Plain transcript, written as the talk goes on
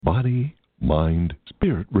Body, Mind,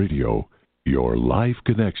 Spirit Radio, your life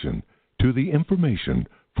connection to the information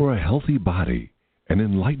for a healthy body, an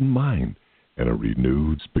enlightened mind, and a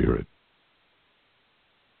renewed spirit.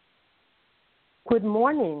 Good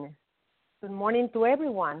morning. Good morning to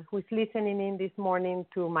everyone who's listening in this morning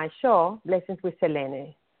to my show, Blessings with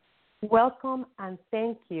Selene. Welcome and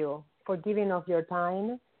thank you for giving of your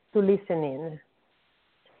time to listen in.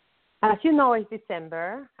 As you know, it's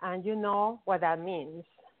December, and you know what that means.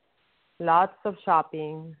 Lots of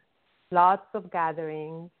shopping, lots of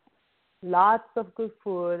gatherings, lots of good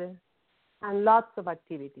food, and lots of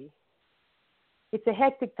activity. It's a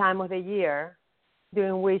hectic time of the year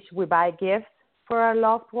during which we buy gifts for our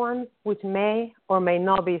loved ones, which may or may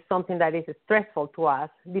not be something that is stressful to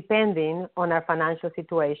us, depending on our financial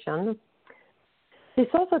situation.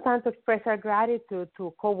 It's also time to express our gratitude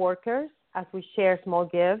to coworkers as we share small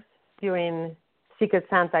gifts during Secret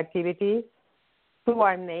Santa activities, to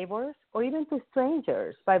our neighbors, or even to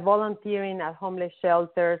strangers by volunteering at homeless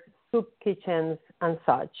shelters, soup kitchens, and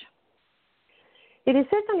such. It is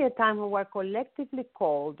certainly a time when we're collectively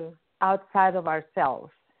called outside of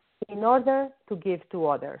ourselves in order to give to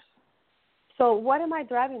others. So what am I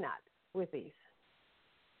driving at with this?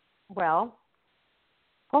 Well,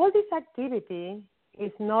 all this activity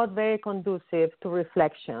is not very conducive to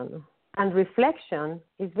reflection. And reflection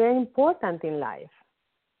is very important in life.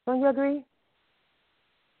 Don't you agree?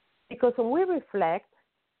 Because when we reflect,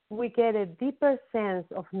 we get a deeper sense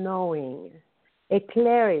of knowing, a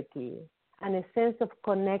clarity, and a sense of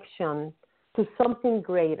connection to something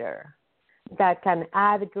greater that can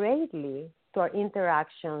add greatly to our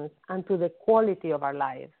interactions and to the quality of our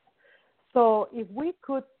lives. So if we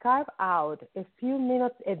could carve out a few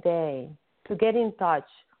minutes a day to get in touch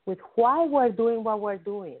with why we're doing what we're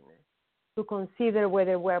doing, to consider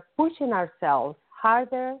whether we're pushing ourselves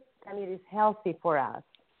harder than it is healthy for us,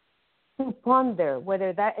 to ponder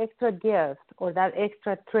whether that extra gift or that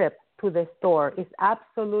extra trip to the store is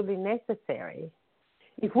absolutely necessary.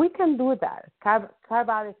 If we can do that, carve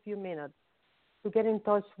out a few minutes to get in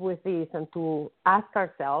touch with this and to ask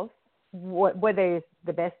ourselves whether it's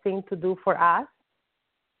the best thing to do for us,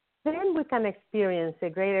 then we can experience a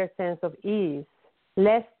greater sense of ease,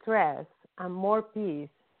 less stress, and more peace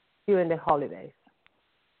during the holidays.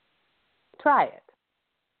 Try it.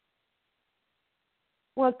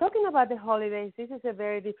 Well, talking about the holidays, this is a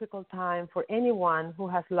very difficult time for anyone who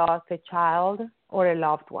has lost a child or a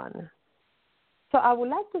loved one. So I would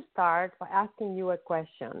like to start by asking you a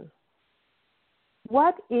question.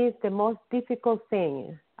 What is the most difficult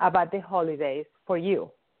thing about the holidays for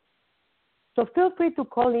you? So feel free to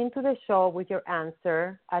call into the show with your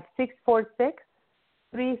answer at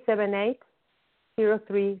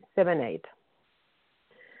 646-378-0378.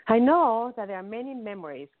 I know that there are many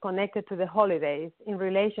memories connected to the holidays in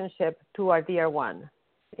relationship to our dear one,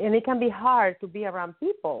 and it can be hard to be around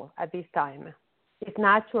people at this time. It's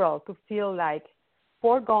natural to feel like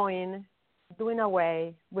foregoing, doing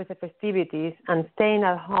away with the festivities, and staying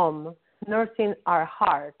at home, nursing our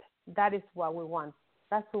heart. That is what we want.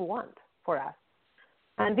 That's what we want for us.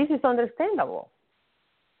 And this is understandable.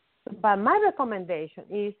 But my recommendation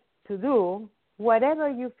is to do whatever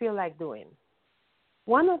you feel like doing.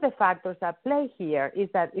 One of the factors at play here is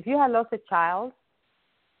that if you have lost a child,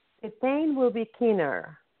 the pain will be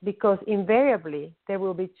keener because invariably there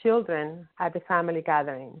will be children at the family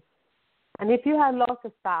gatherings. And if you have lost a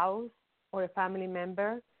spouse or a family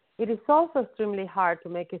member, it is also extremely hard to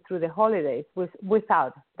make it through the holidays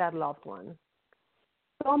without that loved one.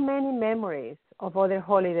 So many memories of other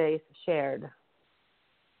holidays shared.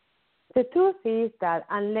 The truth is that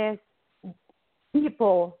unless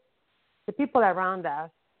the people around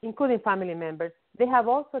us, including family members, they have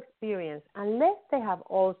also experienced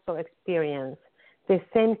the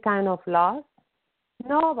same kind of loss,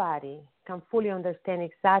 nobody can fully understand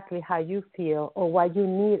exactly how you feel or what you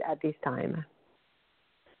need at this time.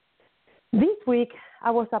 This week,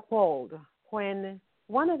 I was appalled when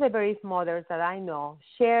one of the bereaved mothers that I know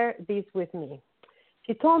shared this with me.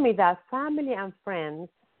 She told me that family and friends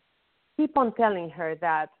keep on telling her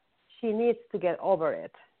that she needs to get over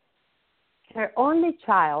it. Her only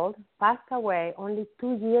child passed away only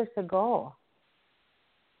 2 years ago.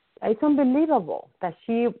 It's unbelievable that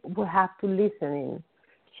she will have to listen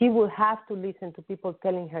to people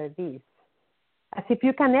telling her this, as if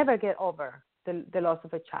you can never get over the loss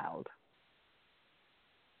of a child.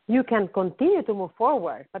 You can continue to move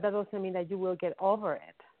forward, but that doesn't mean that you will get over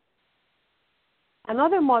it.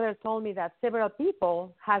 Another mother told me that several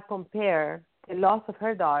people had compared the loss of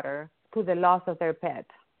her daughter to the loss of their pet.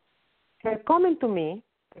 Her comment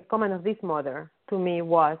of this mother to me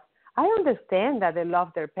was, I understand that they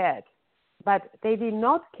love their pet, but they did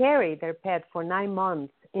not carry their pet for 9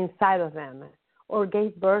 months inside of them or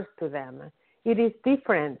gave birth to them. It is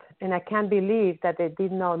different, and I can't believe that they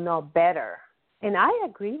did not know better. And I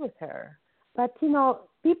agree with her. But,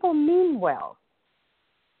 people mean well.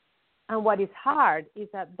 And what is hard is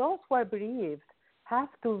that those who are bereaved have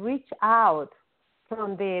to reach out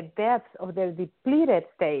from the depths of their depleted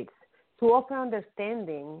states to offer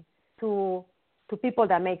understanding to people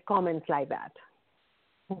that make comments like that.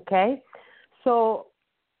 Okay? So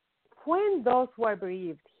when those who are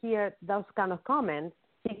bereaved hear those kind of comments,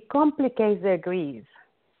 it complicates their grief,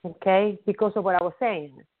 okay, because of what I was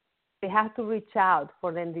saying. They have to reach out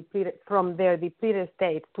from their depleted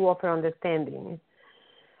states to offer understanding.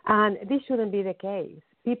 And this shouldn't be the case.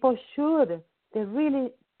 People they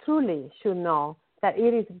really, truly should know that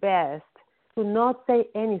it is best to not say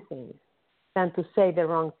anything than to say the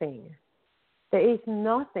wrong thing. There is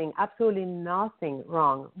nothing, absolutely nothing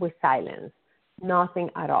wrong with silence, nothing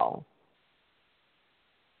at all.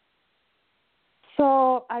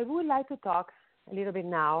 So I would like to talk a little bit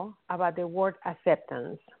now about the word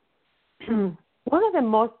acceptance. One of the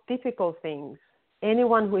most difficult things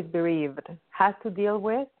anyone who is bereaved has to deal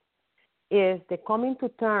with is the coming to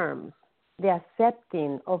terms, the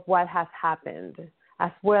accepting of what has happened,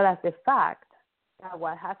 as well as the fact that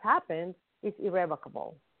what has happened is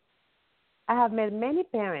irrevocable. I have met many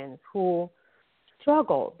parents who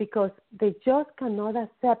struggle because they just cannot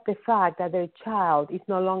accept the fact that their child is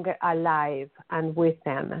no longer alive and with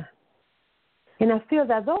them. And I feel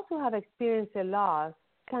that those who have experienced a loss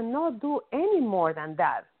cannot do any more than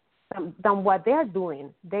that, than what they're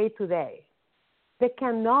doing day to day. They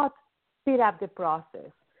cannot speed up the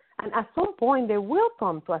process. And at some point, they will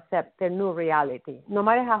come to accept their new reality, no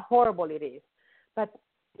matter how horrible it is. But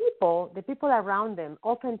the people around them,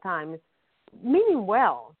 oftentimes, meaning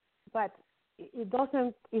well, but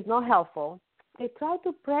it's not helpful. They try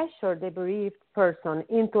to pressure the bereaved person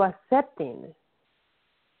into accepting.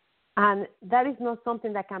 And that is not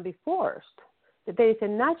something that can be forced. There is a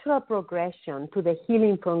natural progression to the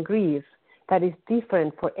healing from grief that is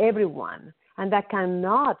different for everyone and that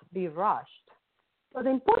cannot be rushed. So the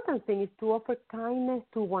important thing is to offer kindness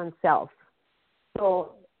to oneself.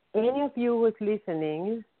 So any of you who is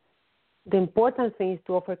listening, the important thing is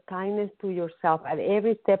to offer kindness to yourself at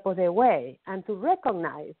every step of the way and to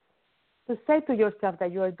recognize, to say to yourself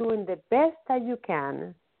that you are doing the best that you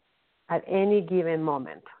can at any given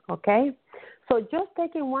moment, okay? So just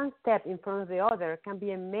taking one step in front of the other can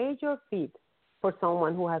be a major feat for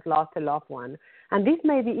someone who has lost a loved one. And this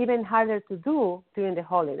may be even harder to do during the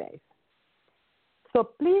holidays. So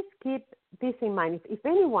please keep this in mind. If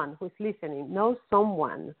anyone who is listening knows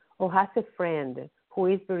someone or has a friend who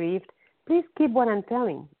is bereaved, please keep what I'm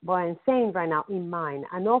saying right now in mind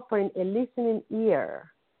and offering a listening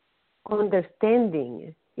ear,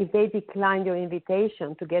 understanding if they decline your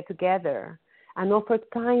invitation to get together, and offer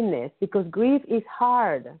kindness because grief is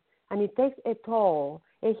hard and it takes a toll,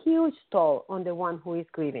 a huge toll on the one who is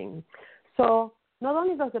grieving. So not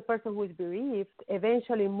only does the person who is bereaved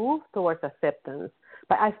eventually move towards acceptance,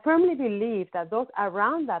 but I firmly believe that those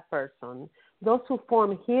around that person, those who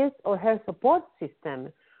form his or her support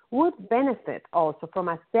system, would benefit also from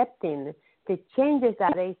accepting the changes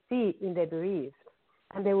that they see in the bereaved.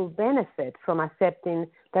 And they will benefit from accepting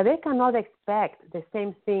that they cannot expect the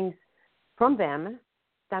same things from them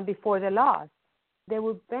than before the loss. They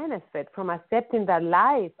will benefit from accepting that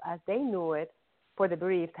life as they knew it for the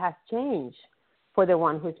bereaved has changed for the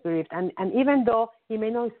one who is bereaved. And even though it may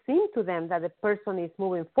not seem to them that the person is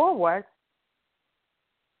moving forward,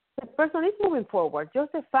 the person is moving forward.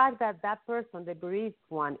 Just the fact that that person, the bereaved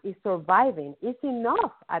one, is surviving is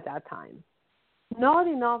enough at that time. Not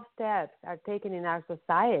enough steps are taken in our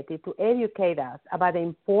society to educate us about the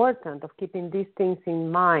importance of keeping these things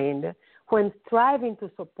in mind when striving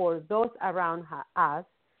to support those around us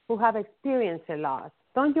who have experienced a loss.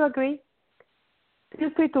 Don't you agree? Feel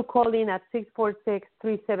free to call in at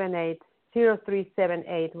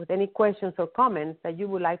 646-378-0378 with any questions or comments that you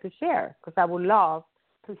would like to share, because I would love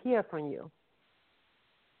to hear from you.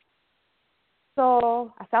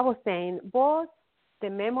 So, as I was saying, both the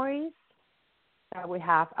memories that we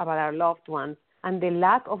have about our loved ones and the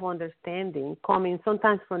lack of understanding coming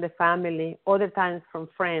sometimes from the family, other times from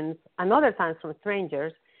friends, and other times from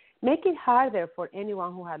strangers, make it harder for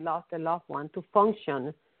anyone who had lost a loved one to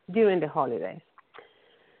function during the holidays.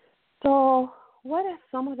 So what are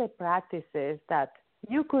some of the practices that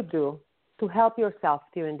you could do to help yourself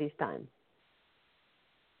during this time?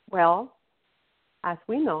 Well, as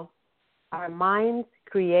we know, our minds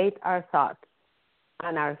create our thoughts,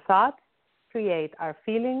 and our thoughts create our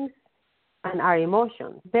feelings, and our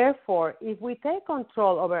emotions. Therefore, if we take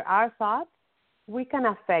control over our thoughts, we can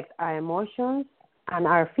affect our emotions and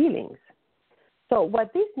our feelings. So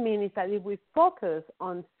what this means is that if we focus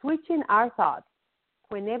on switching our thoughts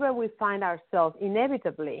whenever we find ourselves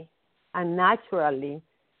inevitably and naturally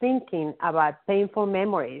thinking about painful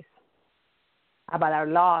memories, about our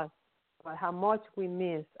loss, about how much we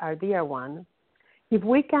miss our dear one, if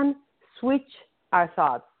we can switch our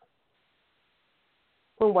thoughts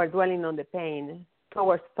when we're dwelling on the pain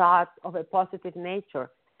towards thoughts of a positive nature,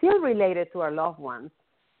 still related to our loved ones,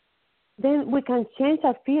 then we can change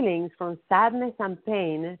our feelings from sadness and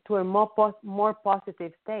pain to a more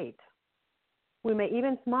positive state. We may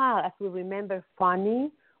even smile as we remember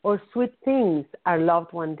funny or sweet things our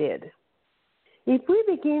loved one did. If we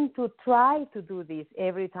begin to try to do this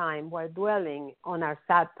every time we're dwelling on our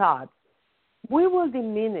sad thoughts, we will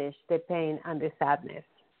diminish the pain and the sadness.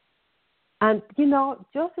 And,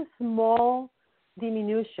 just a small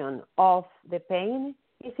diminution of the pain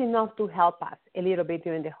is enough to help us a little bit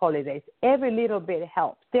during the holidays. Every little bit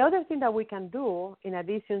helps. The other thing that we can do, in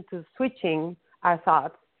addition to switching our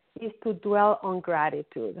thoughts, is to dwell on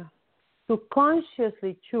gratitude, to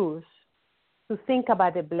consciously choose to think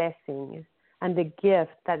about the blessing and the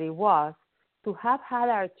gift that it was to have had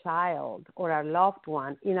our child or our loved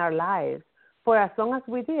one in our lives for as long as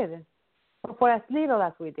we did, or for as little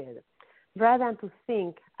as we did, rather than to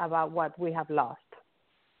think about what we have lost.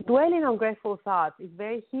 Dwelling on grateful thoughts is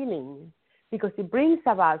very healing because it brings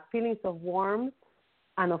about feelings of warmth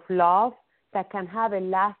and of love that can have a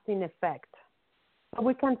lasting effect. But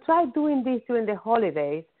we can try doing this during the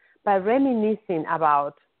holidays by reminiscing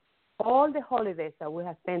about all the holidays that we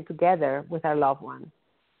have spent together with our loved ones.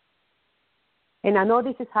 And I know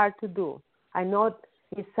this is hard to do. I know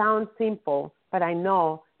it sounds simple, but I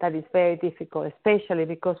know that it's very difficult, especially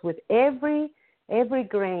because with every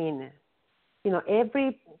grain,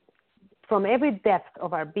 from every depth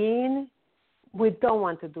of our being, we don't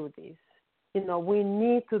want to do this. We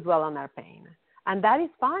need to dwell on our pain. And that is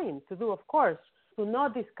fine to do, of course, to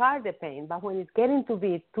not discard the pain. But when it's getting to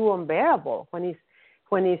be too unbearable, when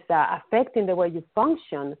it's affecting the way you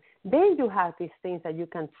function, then you have these things that you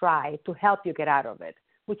can try to help you get out of it,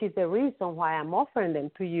 which is the reason why I'm offering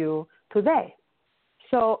them to you today.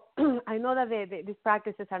 So I know that these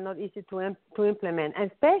practices are not easy to implement,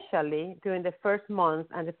 especially during the first month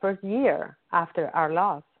and the first year after our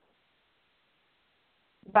loss.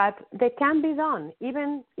 But they can be done,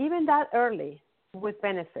 even that early, with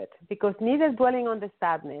benefit, because neither dwelling on the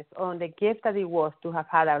sadness or on the gift that it was to have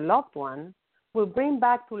had our loved one will bring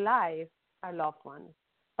back to life our loved one.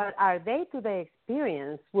 But our day-to-day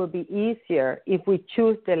experience will be easier if we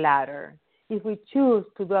choose the latter, if we choose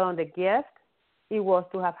to dwell on the gift it was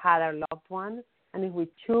to have had our loved one, and if we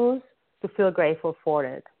choose to feel grateful for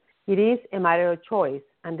it. It is a matter of choice,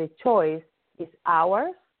 and the choice is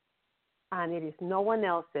ours, and it is no one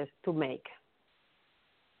else's to make.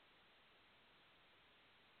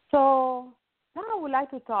 So now I would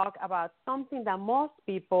like to talk about something that most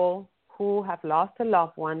people who have lost a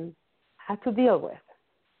loved one have to deal with,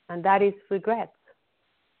 and that is regrets.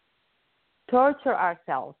 Torture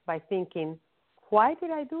ourselves by thinking, why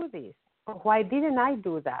did I do this? Or why didn't I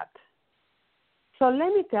do that? So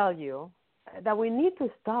let me tell you that we need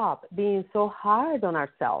to stop being so hard on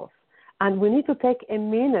ourselves, and we need to take a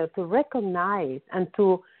minute to recognize and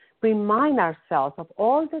to remind ourselves of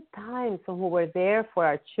all the times when we were there for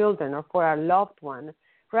our children or for our loved one,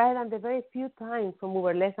 rather than the very few times when we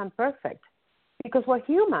were less than perfect. Because we're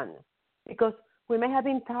human, because we may have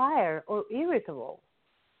been tired or irritable.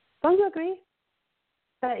 Don't you agree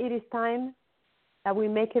that it is time that we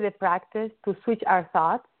make it a practice to switch our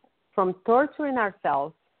thoughts from torturing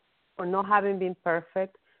ourselves for not having been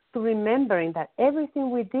perfect to remembering that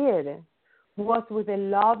everything we did was with a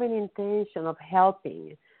loving intention of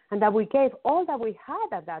helping, and that we gave all that we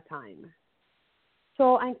had at that time?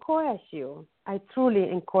 So I truly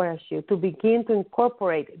encourage you to begin to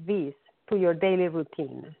incorporate this to your daily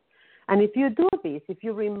routine. And if you do this, if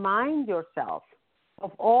you remind yourself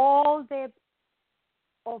of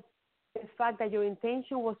the fact that your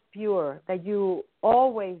intention was pure, that you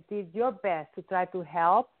always did your best to try to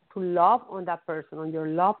help, to love on that person, on your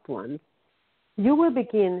loved ones, you will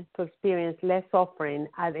begin to experience less suffering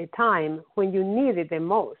at a time when you need it the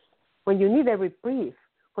most, when you need a reprieve,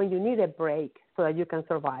 when you need a break so that you can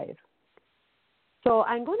survive. So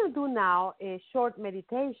I'm going to do now a short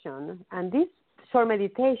meditation, and this short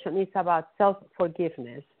meditation is about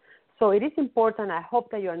self-forgiveness. So it is important, I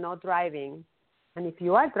hope that you are not driving, and if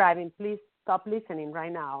you are driving, please stop listening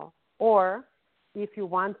right now. Or if you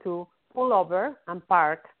want to pull over and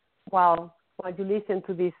park while while you listen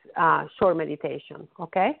to this short meditation,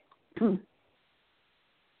 okay?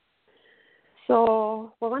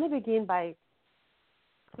 So we're going to begin by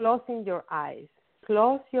closing your eyes.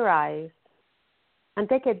 Close your eyes and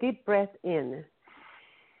take a deep breath in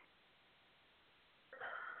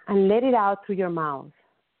and let it out through your mouth.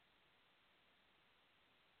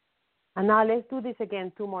 And now let's do this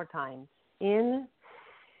again 2 more times. In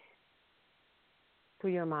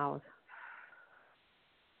through your mouth.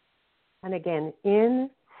 And again, in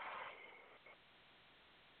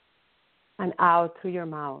and out through your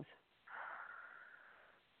mouth.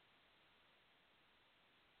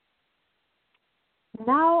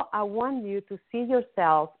 Now I want you to see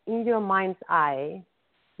yourself in your mind's eye.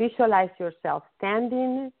 Visualize yourself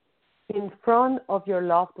standing in front of your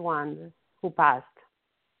loved one who passed.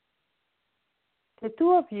 The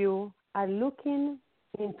two of you are looking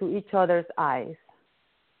into each other's eyes.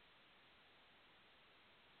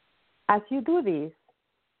 As you do this,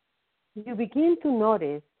 you begin to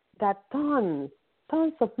notice that tons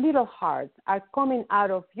of little hearts are coming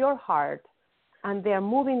out of your heart and they are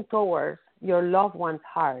moving towards your loved one's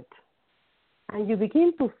heart. And you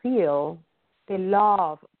begin to feel the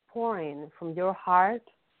love pouring from your heart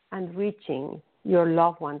and reaching your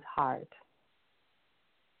loved one's heart.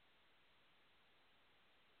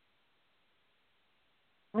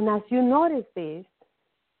 And as you notice this,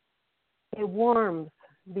 a warmth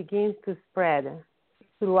begins to spread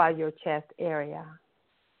throughout your chest area.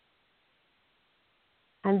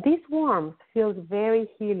 And this warmth feels very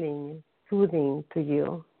healing, soothing to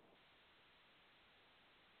you.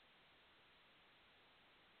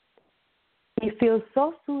 It feels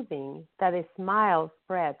so soothing that a smile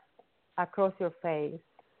spreads across your face.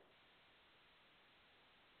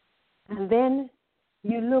 And then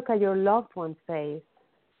you look at your loved one's face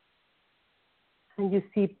and you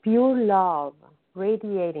see pure love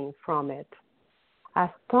radiating from it as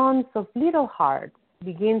tons of little hearts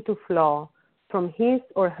begin to flow from his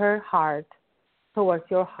or her heart towards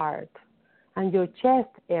your heart, and your chest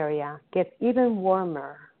area gets even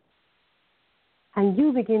warmer. And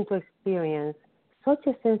you begin to experience such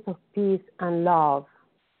a sense of peace and love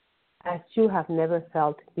as you have never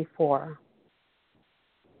felt before.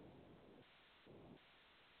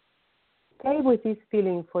 Stay with this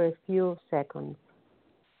feeling for a few seconds.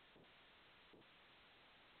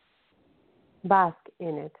 Bask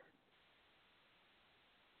in it.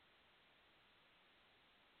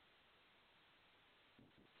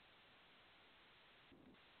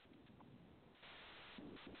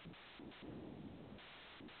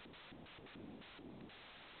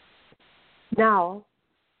 Now,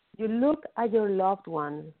 you look at your loved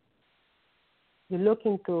one. You look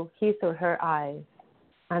into his or her eyes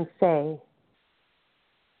and say,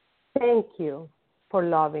 "Thank you for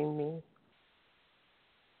loving me,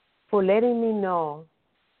 for letting me know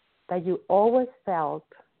that you always felt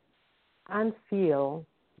and feel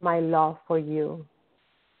my love for you,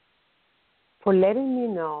 for letting me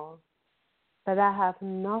know that I have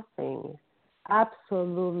nothing,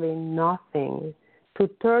 absolutely nothing, to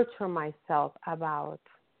torture myself about,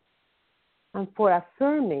 and for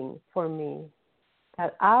affirming for me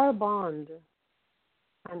that our bond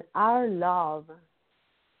and our love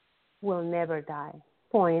will never die."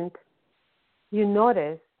 Point, you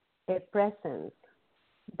notice a presence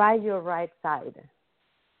by your right side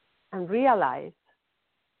and realize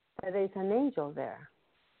that there is an angel there.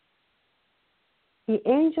 The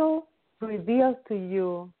angel reveals to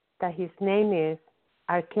you that his name is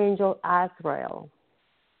Archangel Azrael.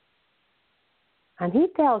 And he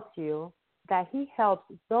tells you that he helps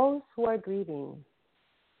those who are grieving.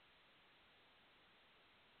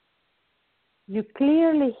 You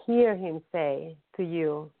clearly hear him say to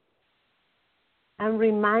you, "I'm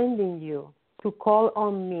reminding you to call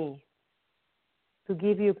on me, to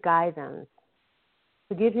give you guidance,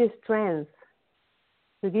 to give you strength,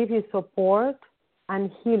 to give you support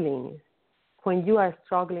and healing when you are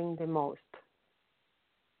struggling the most."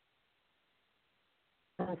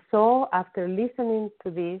 And so, after listening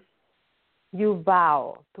to this, you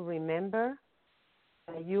vow to remember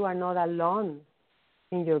that you are not alone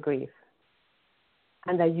in your grief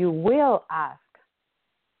and that you will ask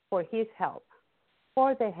for his help,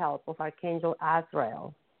 for the help of Archangel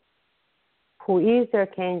Azrael, who is the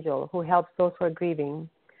archangel who helps those who are grieving,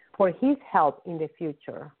 for his help in the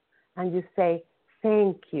future. And you say,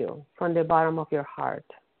 "Thank you," from the bottom of your heart.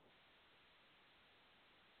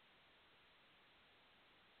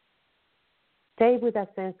 Stay with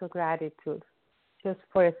a sense of gratitude just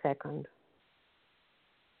for a second.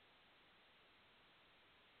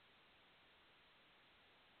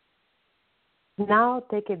 Now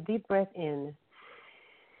take a deep breath in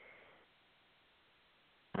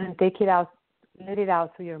And take it out, let it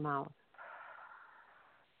out through your mouth.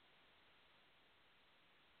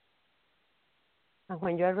 And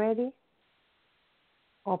when you're ready,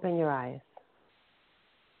 open your eyes.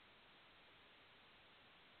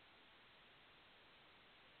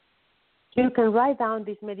 You can write down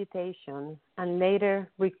this meditation and later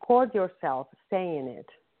record yourself saying it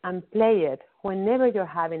and play it whenever you're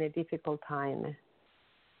having a difficult time.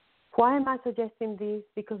 Why am I suggesting this?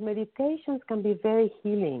 Because meditations can be very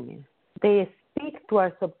healing. They speak to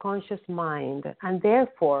our subconscious mind, and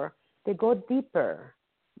therefore they go deeper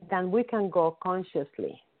than we can go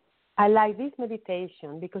consciously. I like this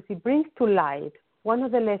meditation because it brings to light one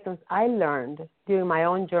of the lessons I learned during my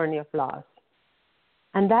own journey of loss.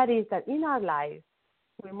 And that is that in our lives,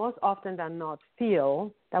 we most often than not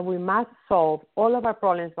feel that we must solve all of our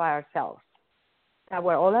problems by ourselves, that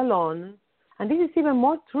we're all alone. And this is even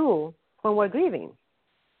more true when we're grieving.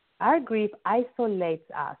 Our grief isolates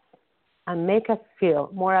us and makes us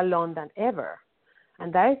feel more alone than ever.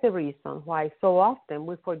 And that is the reason why so often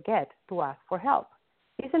we forget to ask for help.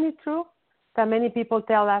 Isn't it true that many people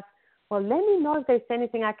tell us, well, let me know if there's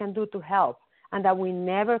anything I can do to help, and that we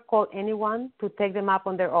never call anyone to take them up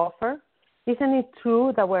on their offer? Isn't it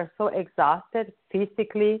true that we're so exhausted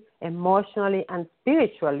physically, emotionally, and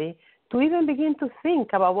spiritually to even begin to think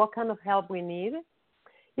about what kind of help we need?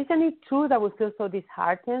 Isn't it true that we feel so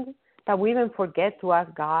disheartened that we even forget to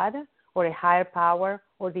ask God or a higher power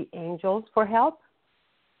or the angels for help?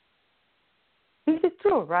 This is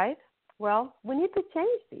true, right? Well, we need to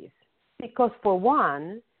change this because, for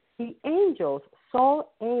one, the angels'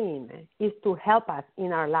 sole aim is to help us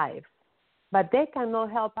in our lives, but they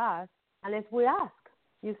cannot help us unless we ask,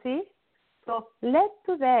 you see? So let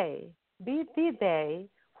today be the day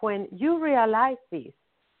when you realize this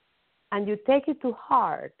and you take it to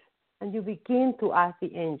heart and you begin to ask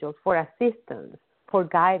the angels for assistance, for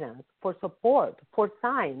guidance, for support, for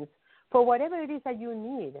signs, for whatever it is that you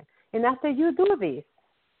need. And after you do this,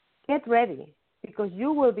 get ready, because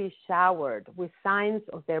you will be showered with signs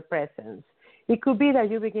of their presence. It could be that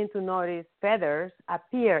you begin to notice feathers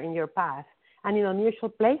appear in your path and in unusual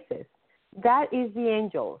places. That is the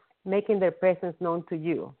angels making their presence known to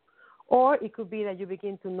you. Or it could be that you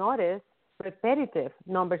begin to notice repetitive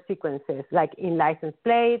number sequences, like in license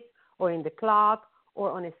plates or in the clock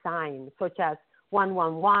or on a sign, such as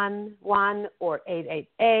 1111 or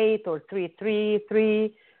 888 or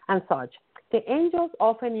 333 and such. The angels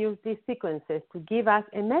often use these sequences to give us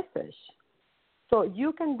a message. So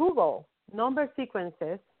you can Google number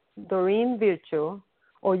sequences, Doreen Virtue,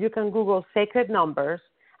 or you can Google sacred numbers,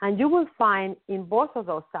 and you will find in both of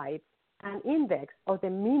those sites an index of the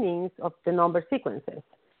meanings of the number sequences.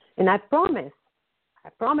 And I promise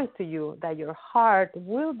to you that your heart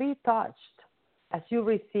will be touched as you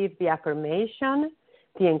receive the affirmation,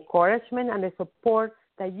 the encouragement, and the support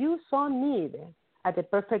that you so need at the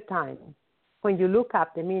perfect time when you look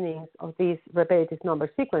up the meanings of these repetitive number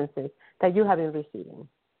sequences that you have been receiving.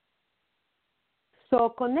 So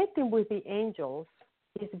connecting with the angels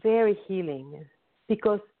is very healing,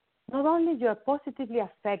 because not only you are positively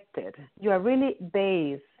affected, you are really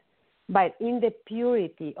bathed in the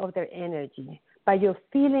purity of their energy, but your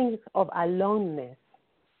feelings of aloneness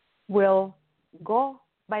will go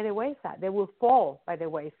by the wayside. They will fall by the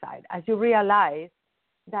wayside as you realize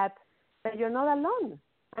that you're not alone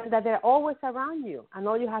and that they're always around you. And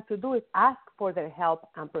all you have to do is ask for their help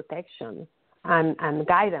and protection and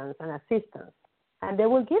guidance and assistance, and they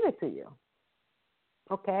will give it to you.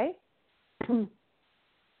 Okay?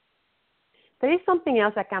 There is something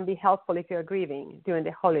else that can be helpful if you're grieving during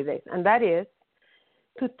the holidays, and that is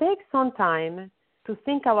to take some time to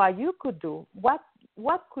think about you could do. What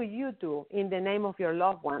could you do in the name of your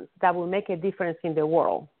loved ones that will make a difference in the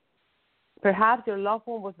world? Perhaps your loved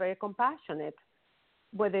one was very compassionate,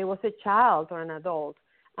 whether it was a child or an adult,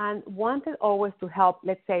 and wanted always to help,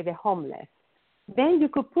 let's say, the homeless. Then you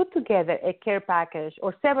could put together a care package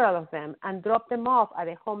or several of them and drop them off at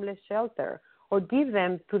a homeless shelter or give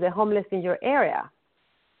them to the homeless in your area.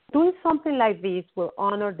 Doing something like this will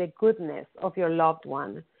honor the goodness of your loved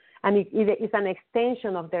one, and it is an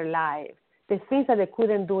extension of their life. The things that they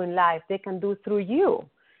couldn't do in life, they can do through you.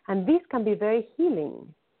 And this can be very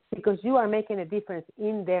healing because you are making a difference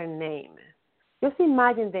in their name. Just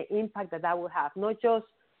imagine the impact that will have, not just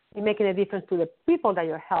in making a difference to the people that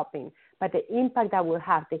you're helping, but the impact that will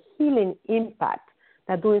have, the healing impact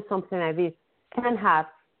that doing something like this can have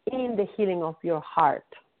in the healing of your heart.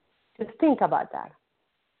 Just think about that.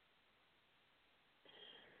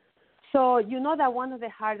 So you know that one of the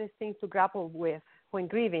hardest things to grapple with when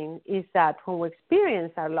grieving is that when we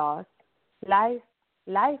experience our loss, life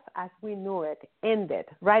life as we knew it ended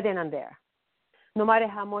right then and there. No matter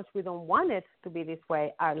how much we don't want it to be this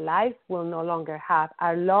way, our lives will no longer have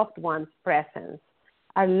our loved one's presence,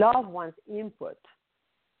 our loved one's input.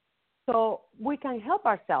 So we can help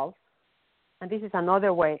ourselves, and this is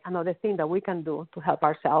another thing that we can do to help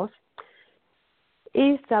ourselves,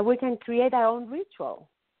 is that we can create our own ritual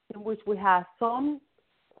in which we have some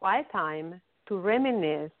quiet time to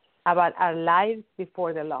reminisce about our lives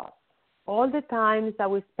before the loss, all the times that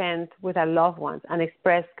we spent with our loved ones and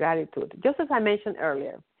express gratitude, just as I mentioned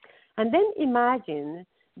earlier. And then imagine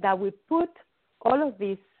that we put all of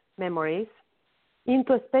these memories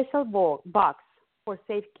into a special box for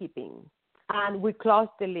safekeeping, and we close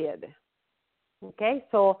the lid. Okay,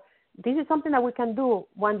 so this is something that we can do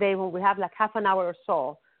one day when we have like half an hour or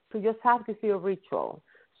so to just have this little ritual.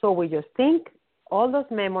 So we just think all those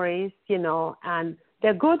memories, and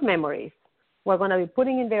they're good memories. We're going to be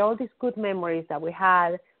putting in there all these good memories that we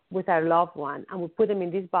had with our loved one, and we put them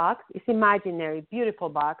in this box. It's imaginary, beautiful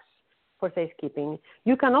box for safekeeping.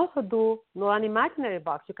 You can also do not an imaginary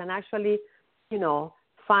box. You can actually,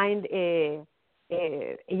 find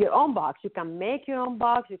your own box. You can make your own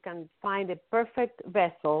box. You can find a perfect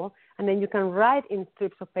vessel, and then you can write in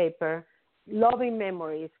strips of paper loving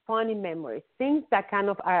memories, funny memories, things that kind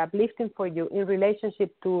of are uplifting for you in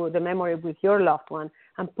relationship to the memory with your loved one,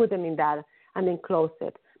 and put them in that and then close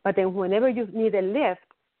it. But then whenever you need a lift,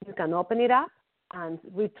 you can open it up and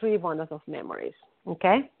retrieve one of those memories,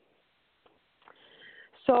 okay?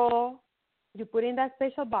 So you put in that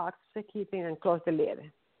special box for keeping and close the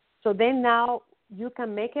lid. So then now you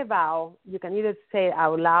can make a vow. You can either say it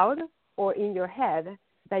out loud or in your head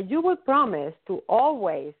that you will promise to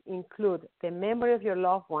always include the memory of your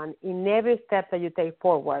loved one in every step that you take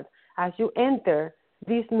forward as you enter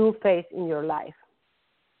this new phase in your life.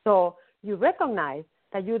 So you recognize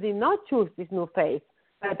that you did not choose this new phase,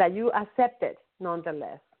 but that you accept it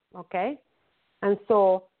nonetheless, okay? And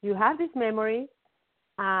so you have this memory,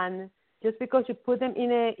 and just because you put them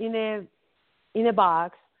in a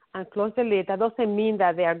box and close the lid, that doesn't mean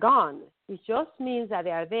that they are gone. It just means that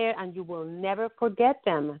they are there and you will never forget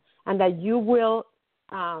them, and that you will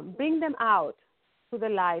bring them out to the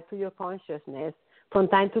light, to your consciousness from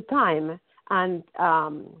time to time, and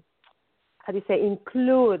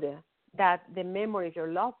include that the memory of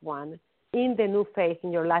your loved one in the new phase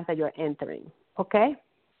in your life that you're entering, okay?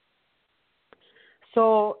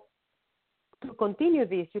 So to continue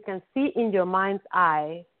this, you can see in your mind's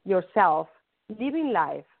eye yourself living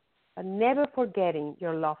life, but never forgetting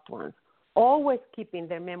your loved ones, always keeping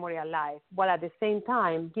their memory alive, while at the same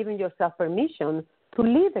time giving yourself permission to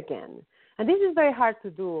live again. And this is very hard to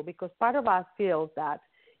do because part of us feels that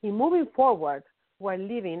in moving forward, we're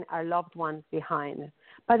leaving our loved ones behind.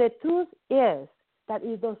 But the truth is that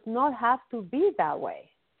it does not have to be that way.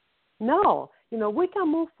 No, we can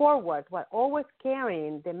move forward while always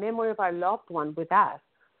carrying the memory of our loved one with us,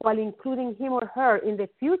 while including him or her in the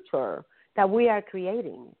future that we are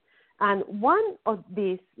creating. And one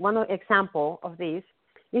example of this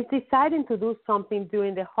is deciding to do something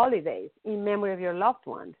during the holidays in memory of your loved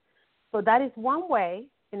ones. So that is one way,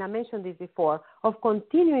 and I mentioned this before, of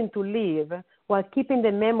continuing to live while keeping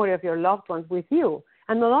the memory of your loved ones with you.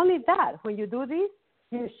 And not only that, when you do this,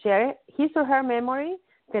 you share his or her memory,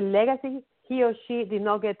 the legacy he or she did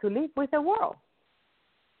not get to live with the world.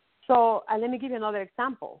 So let me give you another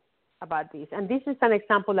example about this. And this is an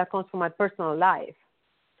example that comes from my personal life.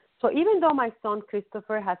 So even though my son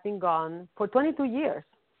Christopher has been gone for 22 years,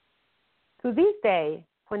 to this day,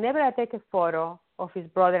 whenever I take a photo of his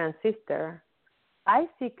brother and sister, I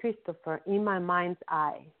see Christopher in my mind's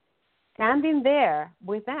eye, standing there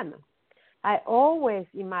with them. I always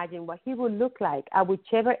imagine what he would look like at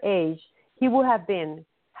whichever age he would have been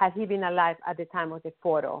had he been alive at the time of the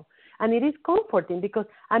photo. And it is comforting because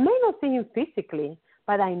I may not see him physically,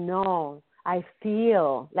 but I know, I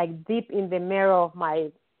feel like deep in the marrow of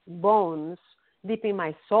my bones, deep in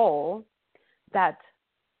my soul, that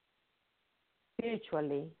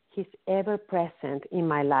spiritually he's ever present in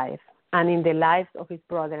my life and in the lives of his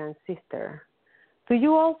brother and sister. Do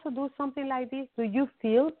you also do something like this? Do you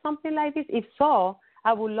feel something like this? If so,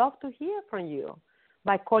 I would love to hear from you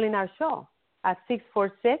by calling our show at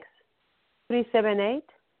 646-378-0378.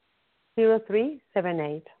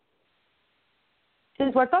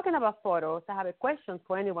 Since we're talking about photos, I have a question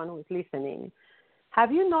for anyone who is listening.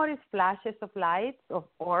 Have you noticed flashes of light, of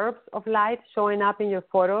orbs of light showing up in your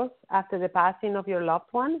photos after the passing of your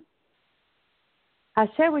loved one? I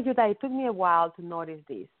share with you that it took me a while to notice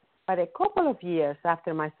this, but a couple of years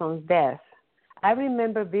after my son's death, I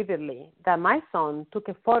remember vividly that my son took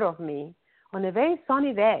a photo of me on a very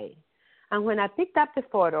sunny day, And when I picked up the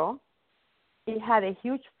photo, it had a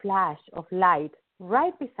huge flash of light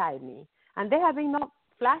right beside me. And there had been no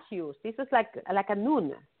flash used. This was like a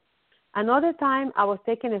noon. Another time, I was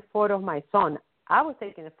taking a photo of my son. I was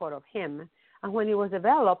taking a photo of him. And when it was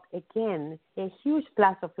developed, again, a huge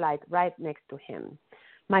flash of light right next to him.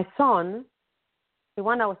 My son, the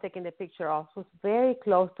one I was taking the picture of, was very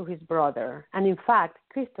close to his brother. And in fact,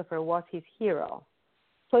 Christopher was his hero.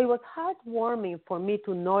 So it was heartwarming for me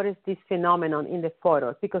to notice this phenomenon in the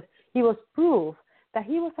photos because it was proof that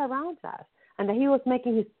he was around us and that he was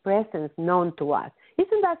making his presence known to us.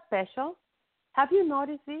 Isn't that special? Have you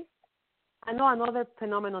noticed this? I know another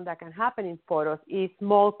phenomenon that can happen in photos is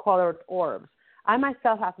small colored orbs. I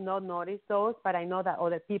myself have not noticed those, but I know that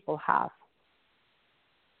other people have.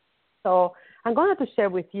 So I'm going to share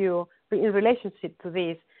with you, in relationship to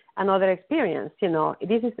this, another experience.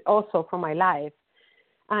 This is also from my life.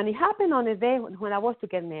 And it happened on a day when I was to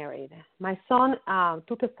get married. My son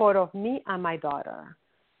took a photo of me and my daughter.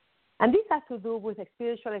 And this has to do with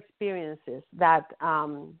spiritual experiences that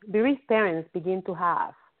bereaved parents begin to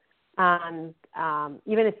have. And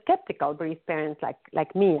even a skeptical bereaved parents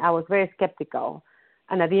like me, I was very skeptical.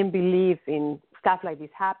 And I didn't believe in stuff like this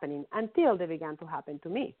happening until they began to happen to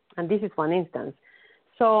me. And this is one instance.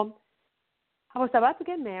 So I was about to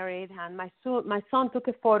get married, and my son took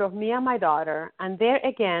a photo of me and my daughter, and there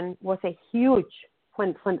again was a huge,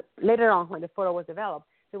 when later on when the photo was developed,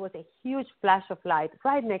 there was a huge flash of light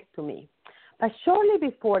right next to me. But shortly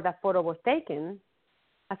before that photo was taken,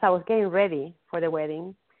 as I was getting ready for the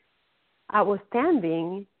wedding, I was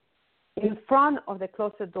standing in front of the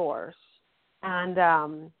closet doors, and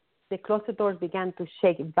the closet doors began to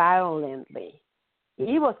shake violently.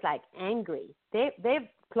 It was like angry. They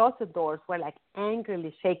closet doors were like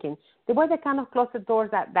angrily shaking. They were the kind of closet doors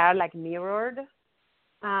that are like mirrored,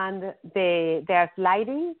 and they are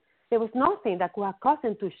sliding. There was nothing that could have caused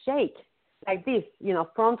them to shake like this,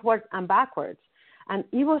 frontwards and backwards. And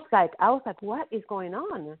it was like, I was like, what is going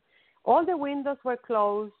on? All the windows were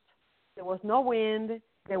closed. There was no wind.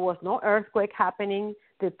 There was no earthquake happening.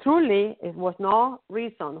 It was no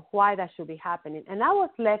reason why that should be happening. And I was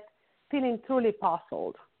left feeling truly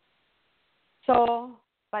puzzled. So,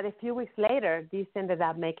 but a few weeks later, this ended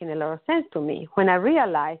up making a lot of sense to me when I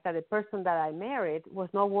realized that the person that I married was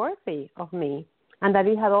not worthy of me and that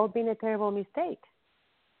it had all been a terrible mistake.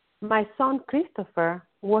 My son, Christopher,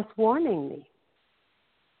 was warning me.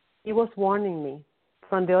 He was warning me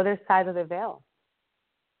from the other side of the veil.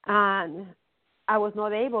 And I was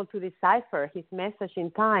not able to decipher his message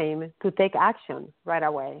in time to take action right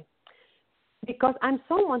away. Because I'm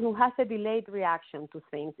someone who has a delayed reaction to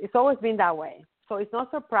things. It's always been that way. So it's no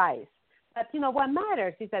surprise. But, what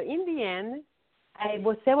matters is that in the end, I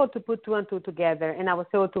was able to put two and two together, and I was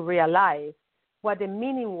able to realize what the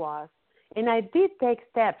meaning was. And I did take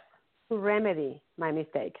steps to remedy my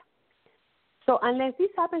mistake. So unless this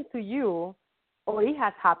happens to you, or it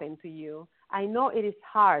has happened to you, I know it is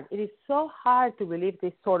hard. It is so hard to believe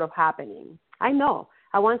this sort of happening. I know.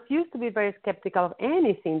 I once used to be very skeptical of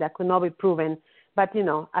anything that could not be proven. But,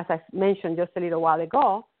 as I mentioned just a little while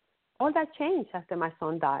ago, all that changed after my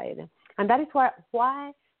son died. And that is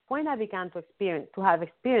why when I began to have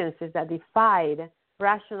experiences that defied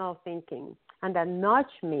rational thinking and that nudged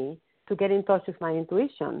me to get in touch with my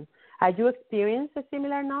intuition. Have you experienced a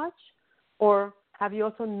similar nudge? Or have you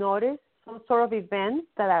also noticed some sort of events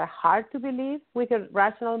that are hard to believe with your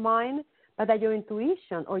rational mind, but that your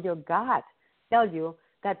intuition or your gut tell you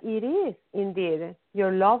that it is indeed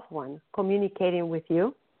your loved one communicating with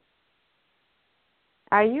you?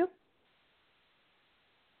 Are you?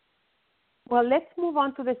 Well, let's move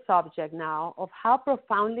on to the subject now of how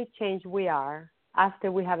profoundly changed we are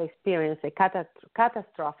after we have experienced a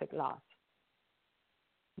catastrophic loss.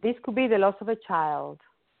 This could be the loss of a child,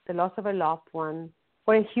 the loss of a loved one,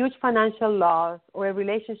 or a huge financial loss, or a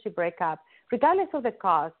relationship breakup. Regardless of the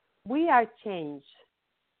cause, we are changed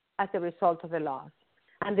as a result of the loss.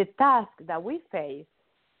 And the task that we face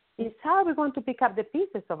is how we're going to pick up the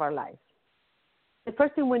pieces of our lives. The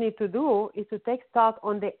first thing we need to do is to take stock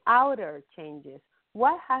on the outer changes.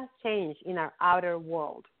 What has changed in our outer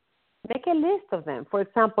world? Make a list of them. For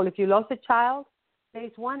example, if you lost a child, there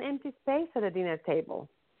is one empty space at the dinner table.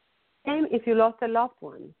 Same if you lost a loved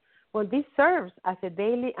one. Well, this serves as a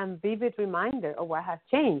daily and vivid reminder of what has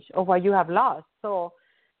changed, of what you have lost. So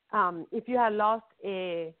if you have lost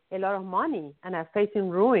a lot of money and are facing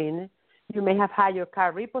ruin, you may have had your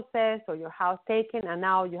car repossessed or your house taken, and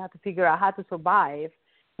now you have to figure out how to survive.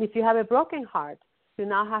 And if you have a broken heart, you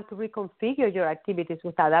now have to reconfigure your activities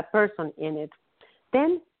without that person in it.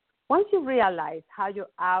 Then, once you realize how your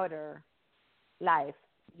outer life,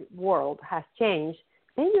 world has changed,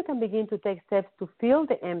 then you can begin to take steps to fill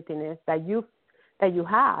the emptiness that you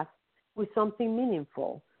have with something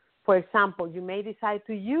meaningful. For example, you may decide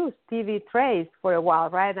to use TV trays for a while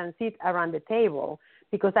rather than sit around the table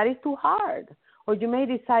because that is too hard. Or you may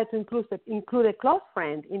decide to include a close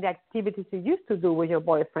friend in the activities you used to do with your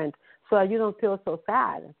boyfriend so that you don't feel so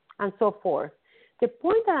sad, and so forth. The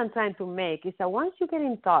point that I'm trying to make is that once you get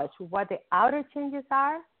in touch with what the outer changes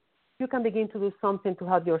are, you can begin to do something to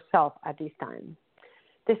help yourself at this time.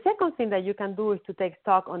 The second thing that you can do is to take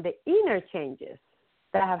stock on the inner changes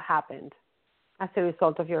that have happened as a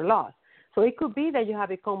result of your loss. So it could be that you have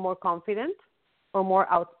become more confident or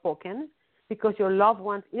more outspoken because your loved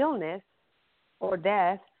one's illness or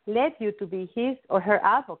death led you to be his or her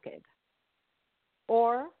advocate.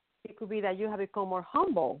 Or it could be that you have become more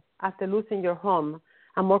humble after losing your home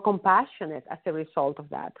and more compassionate as a result of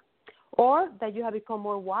that. Or that you have become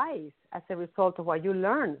more wise as a result of what you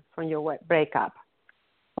learned from your breakup.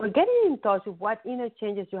 Or getting in touch with what inner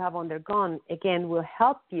changes you have undergone, again, will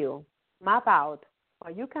help you map out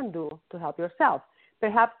what you can do to help yourself.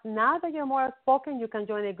 Perhaps now that you're more outspoken, you can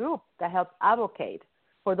join a group that helps advocate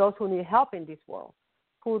for those who need help in this world,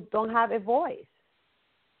 who don't have a voice.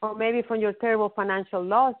 Or maybe from your terrible financial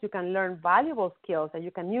loss, you can learn valuable skills that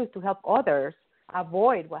you can use to help others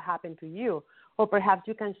avoid what happened to you. Or perhaps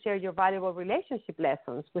you can share your valuable relationship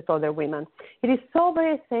lessons with other women. It is so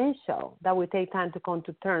very essential that we take time to come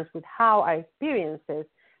to terms with how our experiences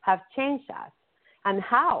have changed us and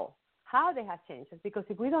how they have changed us. Because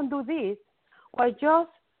if we don't do this, we're just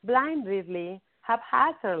blindly,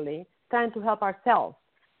 haphazardly trying to help ourselves.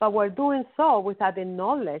 But we're doing so without the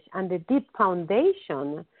knowledge and the deep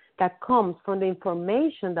foundation that comes from the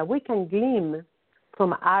information that we can glean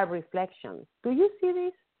from our reflections. Do you see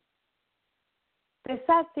this? The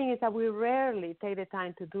sad thing is that we rarely take the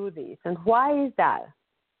time to do this. And why is that?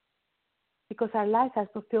 Because our lives are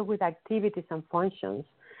so filled with activities and functions.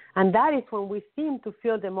 And that is when we seem to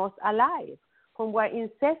feel the most alive, when we're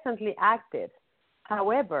incessantly active.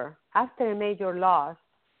 However, after a major loss,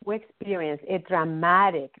 we experience a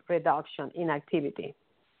dramatic reduction in activity.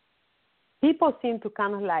 People seem to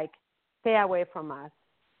kind of like stay away from us.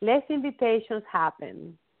 Less invitations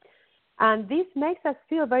happen. And this makes us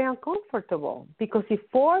feel very uncomfortable because it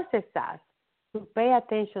forces us to pay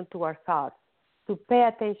attention to our thoughts, to pay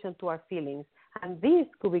attention to our feelings. And this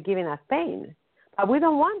could be giving us pain. But we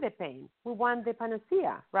don't want the pain. We want the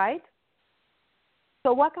panacea, right?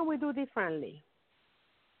 So what can we do differently?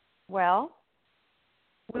 Well,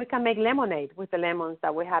 we can make lemonade with the lemons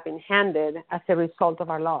that we have been handed as a result of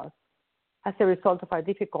our loss, as a result of our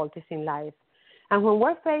difficulties in life. And when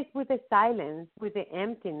we're faced with the silence, with the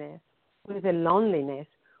emptiness, with the loneliness,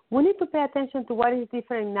 we need to pay attention to what is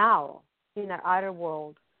different now in our outer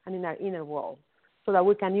world and in our inner world so that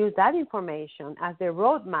we can use that information as the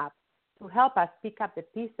roadmap to help us pick up the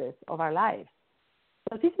pieces of our lives.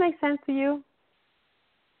 Does this make sense to you?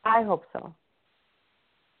 I hope so.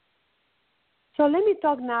 So let me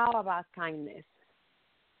talk now about kindness.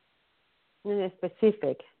 In a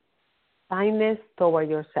specific, kindness toward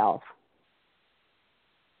yourself.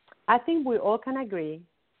 I think we all can agree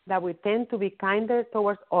that we tend to be kinder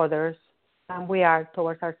towards others than we are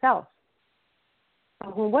towards ourselves.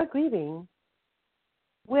 And when we're grieving,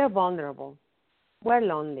 we're vulnerable, we're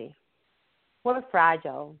lonely, we're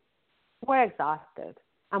fragile, we're exhausted,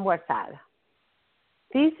 and we're sad.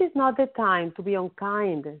 This is not the time to be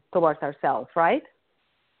unkind towards ourselves, right?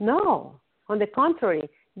 No. On the contrary,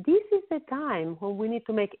 this is the time when we need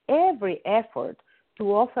to make every effort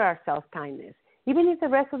to offer ourselves kindness, even if the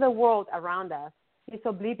rest of the world around us is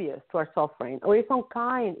oblivious to our suffering, or is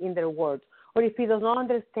unkind in their words, or if he does not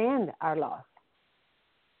understand our loss.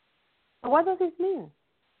 So what does this mean?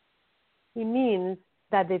 It means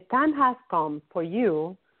that the time has come for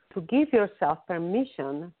you to give yourself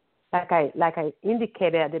permission, like I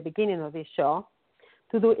indicated at the beginning of this show,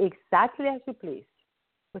 to do exactly as you please,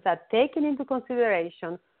 without taking into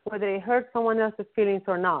consideration whether it hurts someone else's feelings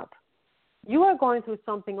or not. You are going through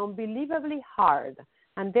something unbelievably hard,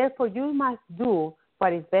 and therefore you must do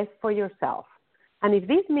what is best for yourself. And if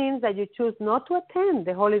this means that you choose not to attend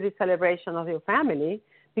the holiday celebration of your family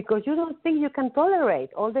because you don't think you can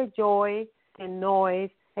tolerate all the joy and noise,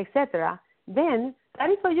 etc., then that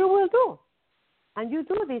is what you will do. And you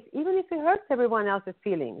do this even if it hurts everyone else's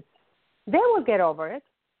feelings. They will get over it.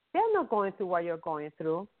 They're not going through what you're going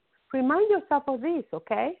through. Remind yourself of this,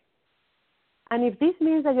 okay? And if this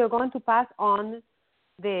means that you're going to pass on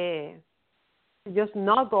just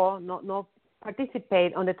not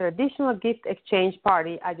participate on the traditional gift exchange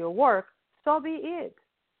party at your work, so be it.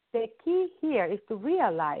 The key here is to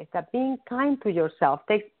realize that being kind to yourself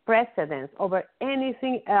takes precedence over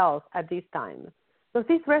anything else at this time. Does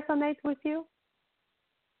this resonate with you?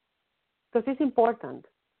 Because it's important.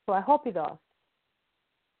 So I hope it does.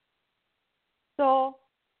 So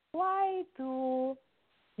why do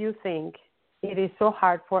you think it is so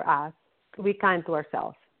hard for us to be kind to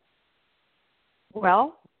ourselves?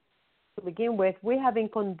 Well, to begin with, we have been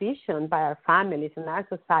conditioned by our families and our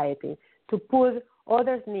society to put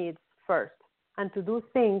others' needs first and to do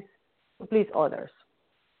things to please others.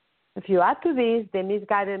 If you add to this the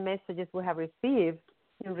misguided messages we have received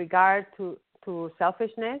in regard to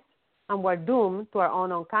selfishness, and we're doomed to our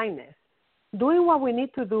own unkindness. Doing what we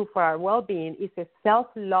need to do for our well-being is a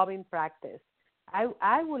self-loving practice.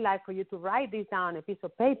 I would like for you to write this down on a piece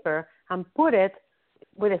of paper and put it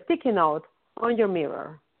with a sticky note on your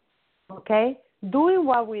mirror, okay? Doing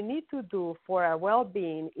what we need to do for our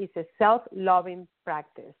well-being is a self-loving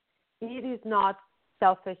practice. It is not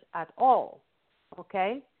selfish at all,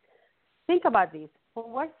 okay? Think about this.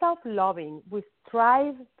 When we're self-loving, we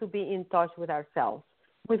strive to be in touch with ourselves,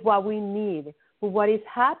 with what we need, with what is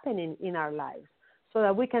happening in our lives, so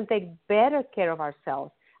that we can take better care of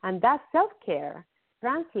ourselves. And that self-care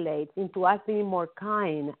translates into us being more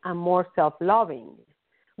kind and more self-loving,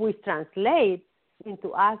 which translates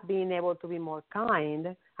into us being able to be more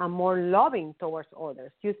kind and more loving towards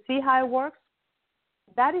others. You see how it works?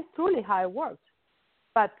 That is truly how it works.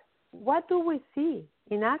 But what do we see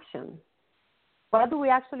in action? What do we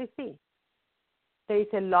actually see? There is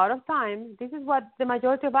a lot of time. This is what the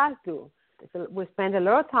majority of us do. We spend a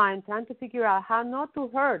lot of time trying to figure out how not to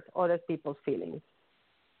hurt other people's feelings,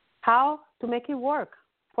 how to make it work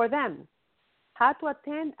for them, how to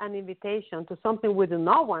attend an invitation to something we do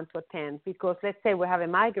not want to attend because, let's say, we have a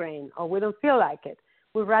migraine or we don't feel like it.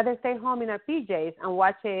 We'd rather stay home in our PJs and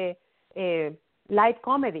watch a light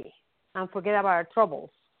comedy and forget about our troubles,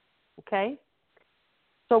 okay?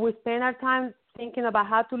 So we spend our time thinking about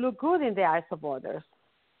how to look good in the eyes of others.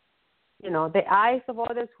 You know, the eyes of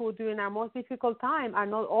others who during our most difficult time are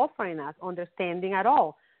not offering us understanding at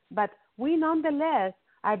all. But we nonetheless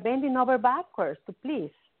are bending over backwards to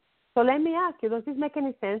please. So let me ask you, does this make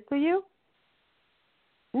any sense to you?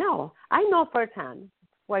 No. I know firsthand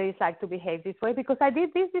what it's like to behave this way because I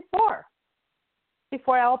did this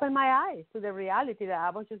before I opened my eyes to the reality that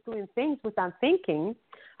I was just doing things without thinking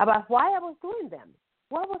about why I was doing them,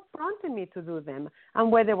 what was prompting me to do them,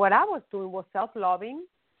 and whether what I was doing was self-loving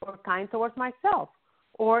or kind towards myself,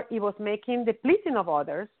 or it was making the pleasing of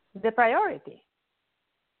others the priority.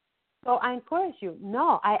 So I encourage you,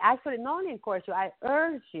 I actually not only encourage you, I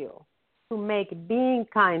urge you to make being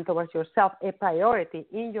kind towards yourself a priority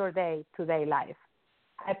in your day-to-day life.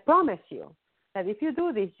 I promise you that if you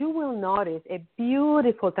do this, you will notice a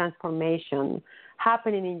beautiful transformation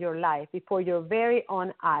happening in your life before your very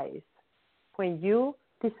own eyes when you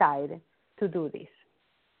decide to do this.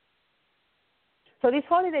 So this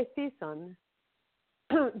holiday season,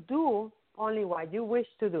 do only what you wish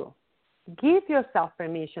to do. Give yourself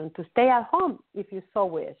permission to stay at home if you so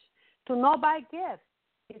wish, to not buy gifts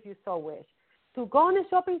if you so wish, to go on a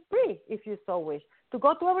shopping spree if you so wish, to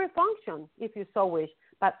go to every function if you so wish,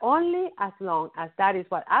 but only as long as that is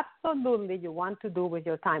what absolutely you want to do with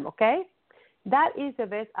your time, okay? That is the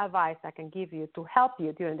best advice I can give you to help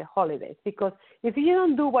you during the holidays, because if you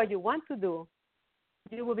don't do what you want to do,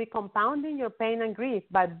 you will be compounding your pain and grief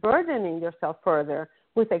by burdening yourself further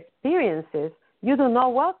with experiences you do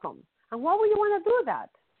not welcome. And why would you want to do that?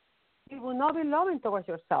 You will not be loving towards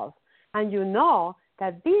yourself. And you know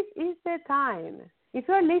that this is the time. If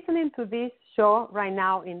you're listening to this show right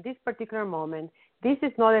now in this particular moment, this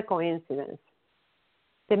is not a coincidence.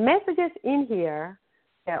 The messages in here,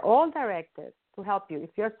 they're all directed to help you. If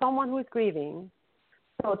you're someone who is grieving,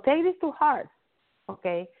 so take this to heart,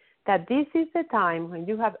 okay, that this is the time when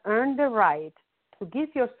you have earned the right to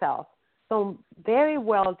give yourself some very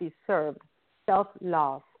well-deserved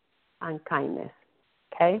self-love and kindness,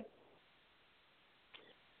 okay?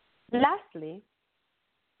 Lastly,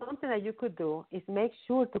 something that you could do is make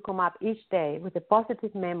sure to come up each day with a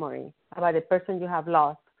positive memory about the person you have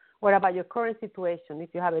lost or about your current situation if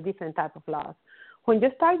you have a different type of loss. When you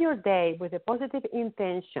start your day with a positive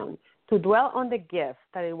intention to dwell on the gift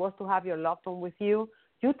that it was to have your loved one with you,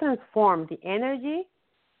 you transform the energy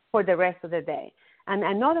for the rest of the day. And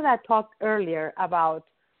I know that I talked earlier about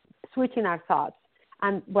switching our thoughts.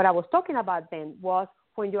 And what I was talking about then was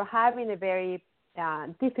when you're having a very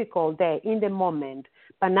difficult day in the moment.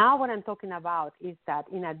 But now what I'm talking about is that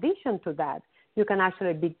in addition to that, you can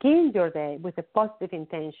actually begin your day with a positive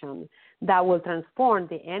intention that will transform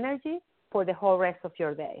the energy for the whole rest of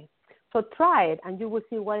your day. So try it, and you will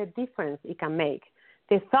see what a difference it can make.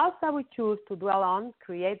 The thoughts that we choose to dwell on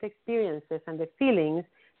create the experiences and the feelings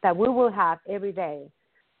that we will have every day.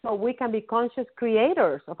 So we can be conscious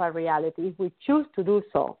creators of our reality if we choose to do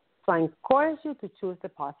so. So I encourage you to choose the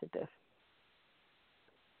positive.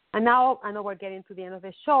 And now I know we're getting to the end of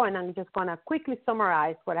the show, and I'm just going to quickly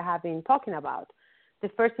summarize what I have been talking about. The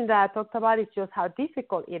first thing that I talked about is just how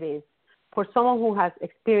difficult it is for someone who has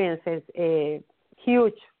experienced a